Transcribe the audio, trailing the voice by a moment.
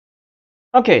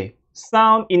Okay,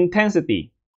 sound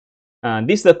intensity.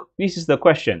 This is the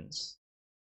questions.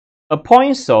 A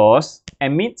point source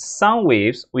emits sound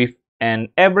waves with an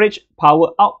average power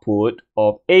output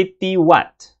of 80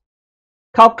 watt.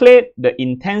 Calculate the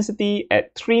intensity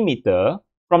at 3 meter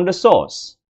from the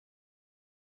source.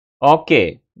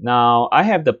 Okay, now I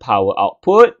have the power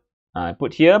output. I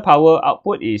put here power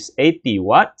output is 80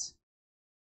 watts.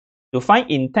 To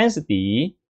find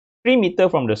intensity, 3 meter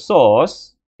from the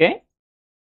source. Okay,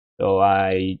 so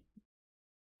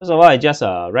first of all, I just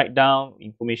write down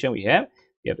information we have.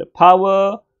 We have the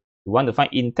power. We want to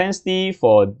find intensity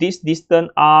for this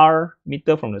distance r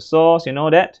meter from the source. You know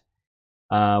that.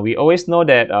 We always know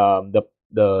that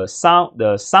the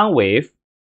sound wave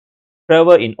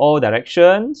travel in all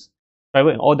directions.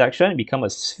 Travel in all directions, become a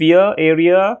sphere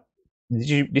area,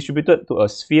 distributed to a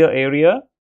sphere area.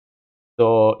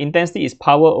 So intensity is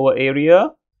power over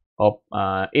area. Or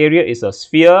area is a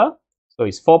sphere, so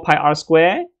it's 4 pi r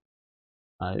square.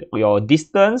 Your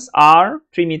distance r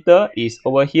 3 meter is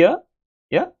over here.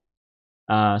 Yeah.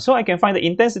 So I can find the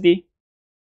intensity.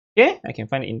 Okay, I can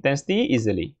find the intensity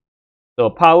easily. So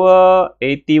power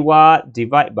 80 watt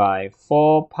divided by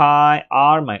 4 pi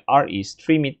r. My r is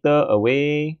 3 meter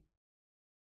away.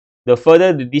 The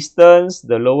further the distance,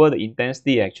 the lower the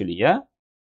intensity actually. Yeah.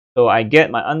 So I get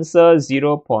my answer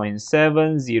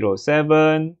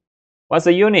 0.707. What's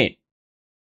the unit?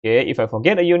 Okay, if I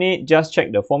forget a unit, just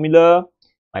check the formula.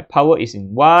 My power is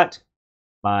in watt.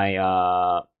 My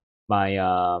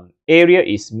area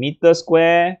is meter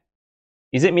square.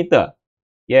 Is it meter?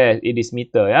 Yes, it is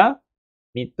meter. Yeah,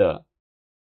 meter.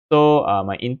 So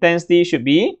my intensity should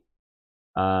be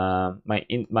my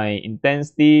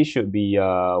intensity should be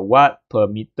watt per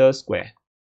meter square.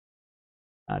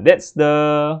 That's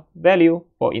the value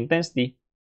for intensity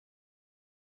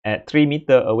at 3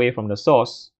 meter away from the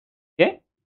source. Okay.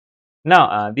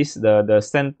 Now this the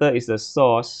center is the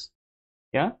source.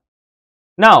 Yeah.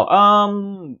 Now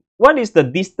what is the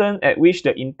distance at which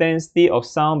the intensity of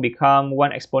sound become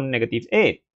 1 exponent negative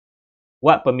 8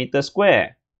 watt per meter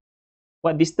square?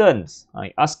 What distance? I'm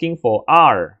asking for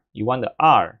r. You want the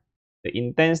r. The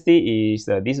intensity is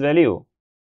this value.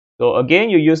 So again,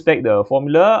 you use back the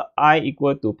formula. I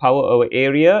equal to power over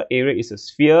area. Area is a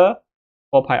sphere,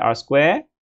 4 pi r square.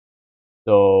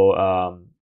 So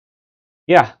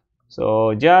yeah.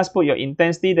 So just put your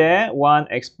intensity there. 1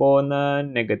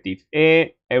 exponent negative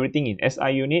 8. Everything in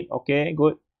SI unit. Okay,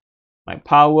 good. My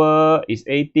power is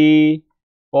 80.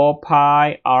 4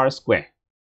 pi r square.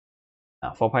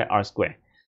 4 pi r square.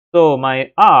 So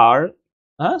my r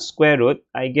square root,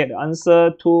 I get the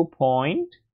answer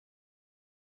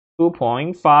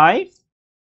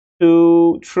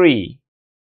 2.523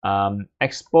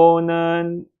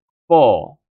 exponent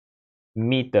 4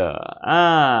 meter.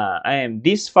 I am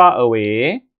this far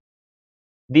away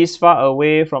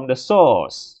from the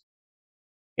source.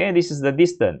 Okay, this is the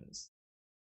distance.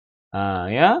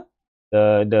 Yeah,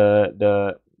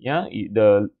 the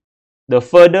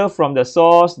further from the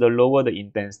source, the lower the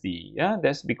intensity. Yeah,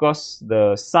 that's because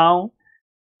the sound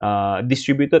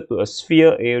distributed to a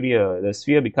sphere area. The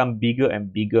sphere become bigger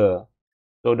and bigger.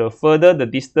 So the further the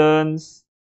distance,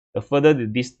 of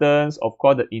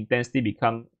course, the intensity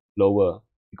become lower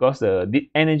because the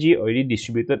energy already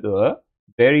distributed to a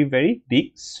very, very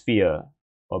big sphere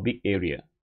or big area.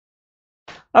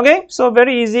 Okay, so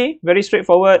very easy, very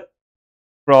straightforward.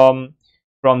 From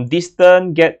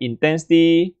distance get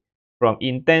intensity, from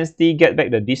intensity get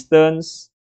back the distance.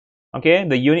 Okay,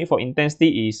 the unit for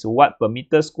intensity is watt per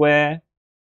meter square.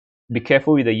 Be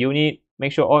careful with the unit.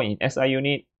 Make sure all in SI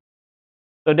unit.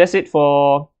 So that's it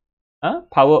for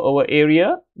power over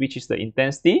area, which is the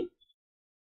intensity.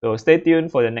 So stay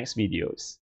tuned for the next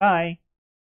videos. Bye.